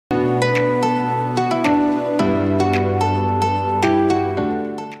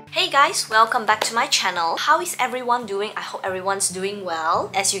guys, welcome back to my channel. How is everyone doing? I hope everyone's doing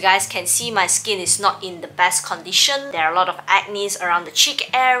well. As you guys can see, my skin is not in the best condition. There are a lot of acne around the cheek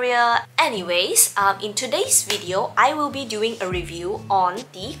area. Anyways, in today's video, I will be doing a review on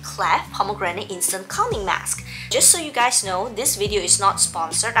the CLEF Pomegranate Instant Calming Mask. Just so you guys know, this video is not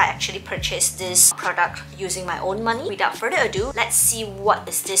sponsored. I actually purchased this product using my own money. Without further ado, let's see what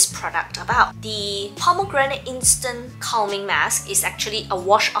is this product about. The Pomegranate Instant Calming Mask is actually a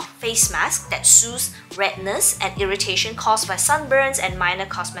wash-off face mask that soothes redness and irritation caused by sunburns and minor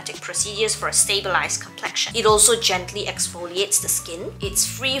cosmetic procedures for a stabilized complexion. It also gently exfoliates the skin. It's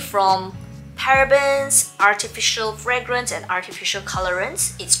free from parabens, artificial fragrance and artificial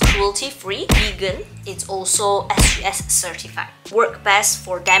colorants. It's cruelty-free, vegan. It's also SGS certified. Work best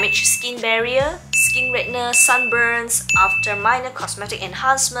for damaged skin barrier, skin redness, sunburns, after minor cosmetic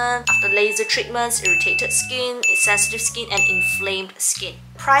enhancement, after laser treatments, irritated skin, sensitive skin and inflamed skin.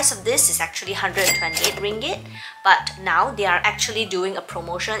 Price of this is actually 128 ringgit, but now they are actually doing a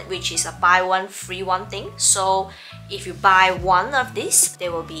promotion which is a buy one free one thing. So if you buy one of this, they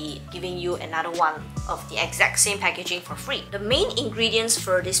will be giving you another one of the exact same packaging for free. The main ingredients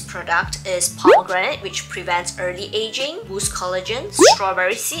for this product is pomegranate, which prevents early aging, boosts collagen,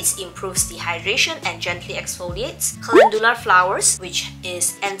 strawberry seeds improves dehydration and gently exfoliates, calendula flowers, which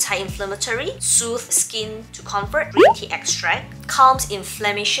is anti-inflammatory, soothes skin to comfort, green tea extract, calms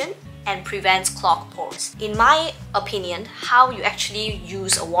inflammation and prevents clogged pores. In my opinion, how you actually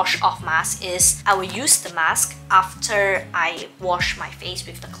use a wash-off mask is I will use the mask after I wash my face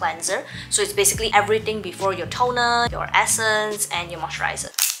with the cleanser. So it's basically everything before your toner, your essence and your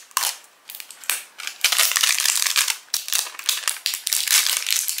moisturizer.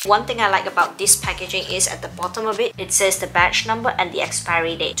 One thing I like about this packaging is at the bottom of it, it says the batch number and the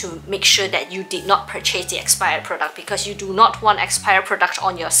expiry date to make sure that you did not purchase the expired product, because you do not want expired product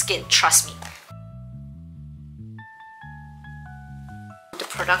on your skin, trust me. The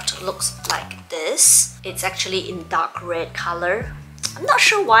product looks like this. It's actually in dark red color. I'm not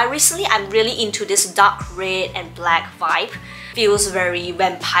sure why, recently I'm really into this dark red and black vibe. Feels very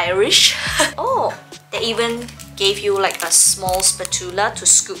vampire-ish. Oh, they even gave you like a small spatula to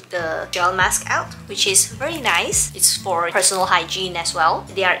scoop the gel mask out, which is very nice. It's for personal hygiene as well.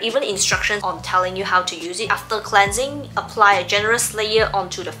 There are even instructions on telling you how to use it. After cleansing, apply a generous layer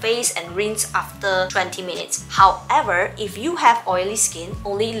onto the face and rinse after 20 minutes. However, if you have oily skin,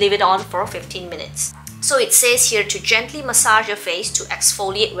 only leave it on for 15 minutes. So it says here to gently massage your face to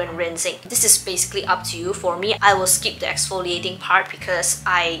exfoliate when rinsing. This is basically up to you. For me, I will skip the exfoliating part because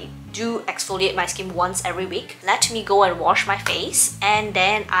I do exfoliate my skin once every week. Let me go and wash my face and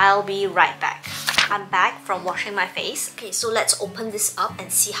then I'll be right back. I'm back from washing my face. Okay, so let's open this up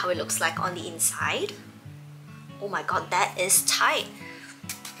and see how it looks like on the inside. Oh my god, that is tight.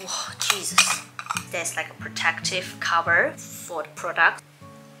 Oh, Jesus. There's like a protective cover for the product.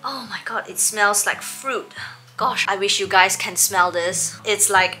 Oh my god, it smells like fruit. Gosh, I wish you guys can smell this. It's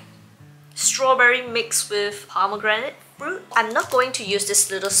like strawberry mixed with pomegranate fruit. I'm not going to use this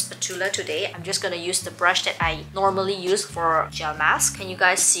little spatula today. I'm just gonna use the brush that I normally use for gel mask. Can you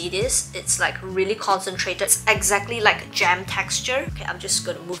guys see this? It's like really concentrated. It's exactly like jam texture. Okay, I'm just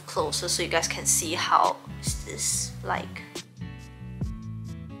gonna move closer so you guys can see how is this like.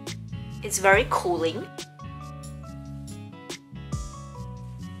 It's very cooling.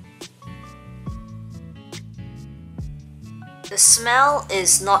 The smell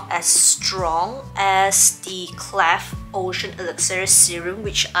is not as strong as the CLEF Ocean Elixir Serum,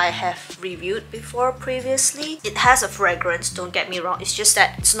 which I have reviewed before previously. It has a fragrance, don't get me wrong, it's just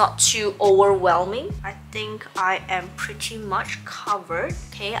that it's not too overwhelming. I think I am pretty much covered.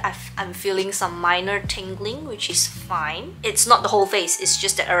 Okay, I'm feeling some minor tingling, which is fine. It's not the whole face, it's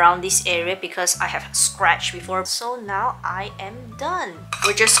just that around this area because I have scratched before. So now I am done.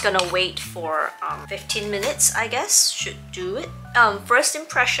 We're just gonna wait for 15 minutes, I guess, should do it. First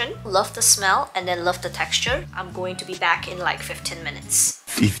impression, love the smell and then love the texture. I'm going to be back in like 15 minutes.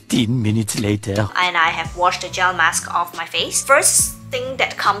 15 minutes later. And I have washed the gel mask off my face. First thing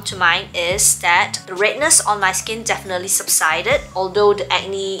that come to mind is that the redness on my skin definitely subsided. Although the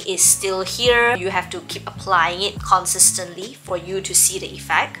acne is still here, you have to keep applying it consistently for you to see the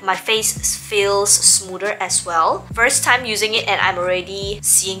effect. My face feels smoother as well. First time using it and I'm already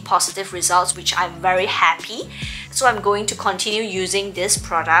seeing positive results, which I'm very happy. So I'm going to continue using this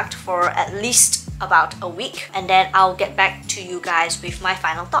product for at least about a week and then I'll get back to you guys with my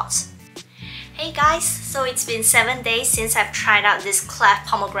final thoughts. Hey guys, so it's been 7 days since I've tried out this CLEF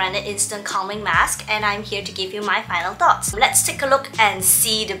Pomegranate Instant Calming Mask and I'm here to give you my final thoughts. Let's take a look and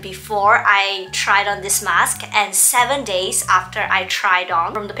see the before I tried on this mask and 7 days after I tried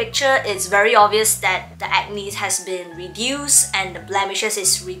on. From the picture, it's very obvious that the acne has been reduced and the blemishes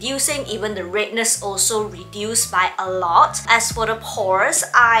is reducing, even the redness also reduced by a lot. As for the pores,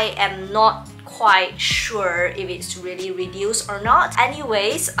 I am not quite sure if it's really reduced or not.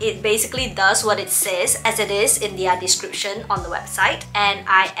 Anyways, it basically does what it says as it is in their description on the website, and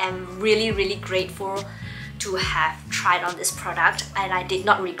I am really grateful to have tried on this product and I did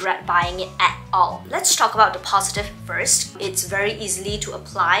not regret buying it at all. Let's talk about the positive first. It's very easily to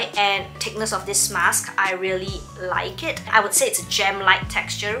apply and thickness of this mask, I really like it. I would say it's a gem-like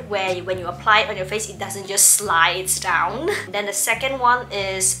texture where when you apply it on your face, it doesn't just slides down. Then the second one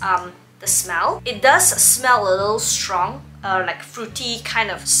is the smell. It does smell a little strong, like fruity kind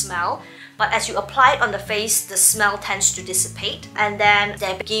of smell, but as you apply it on the face, the smell tends to dissipate, and then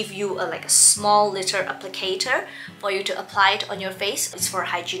they give you like a small little applicator for you to apply it on your face. It's for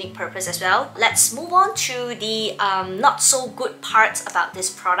hygienic purpose as well. Let's move on to the not so good parts about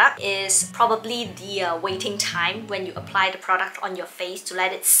this product is probably the waiting time when you apply the product on your face to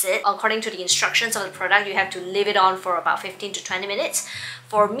let it sit. According to the instructions of the product, you have to leave it on for about 15 to 20 minutes.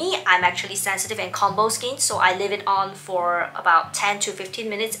 For me, I'm actually sensitive and combo skin, so I leave it on for about 10 to 15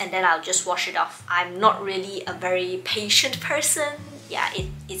 minutes and then I'll just wash it off. I'm not really a very patient person. Yeah,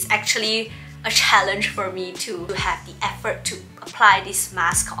 it's actually a challenge for me to have the effort to apply this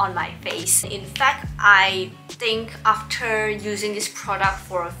mask on my face. In fact, I think after using this product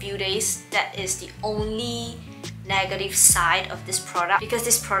for a few days, that is the only negative side of this product, because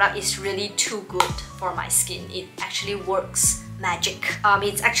this product is really too good for my skin. It actually works magic.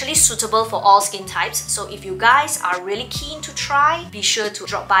 It's actually suitable for all skin types, so if you guys are really keen to try, be sure to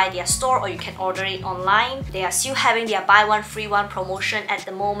drop by their store or you can order it online. They are still having their buy one free one promotion at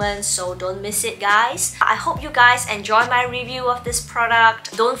the moment, so don't miss it guys. I hope you guys enjoy my review of this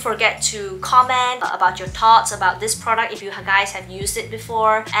product. Don't forget to comment about your thoughts about this product if you guys have used it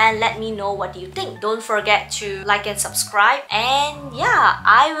before, and let me know what you think. Don't forget to like and subscribe, and yeah,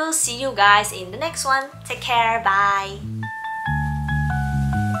 I will see you guys in the next one. Take care, bye!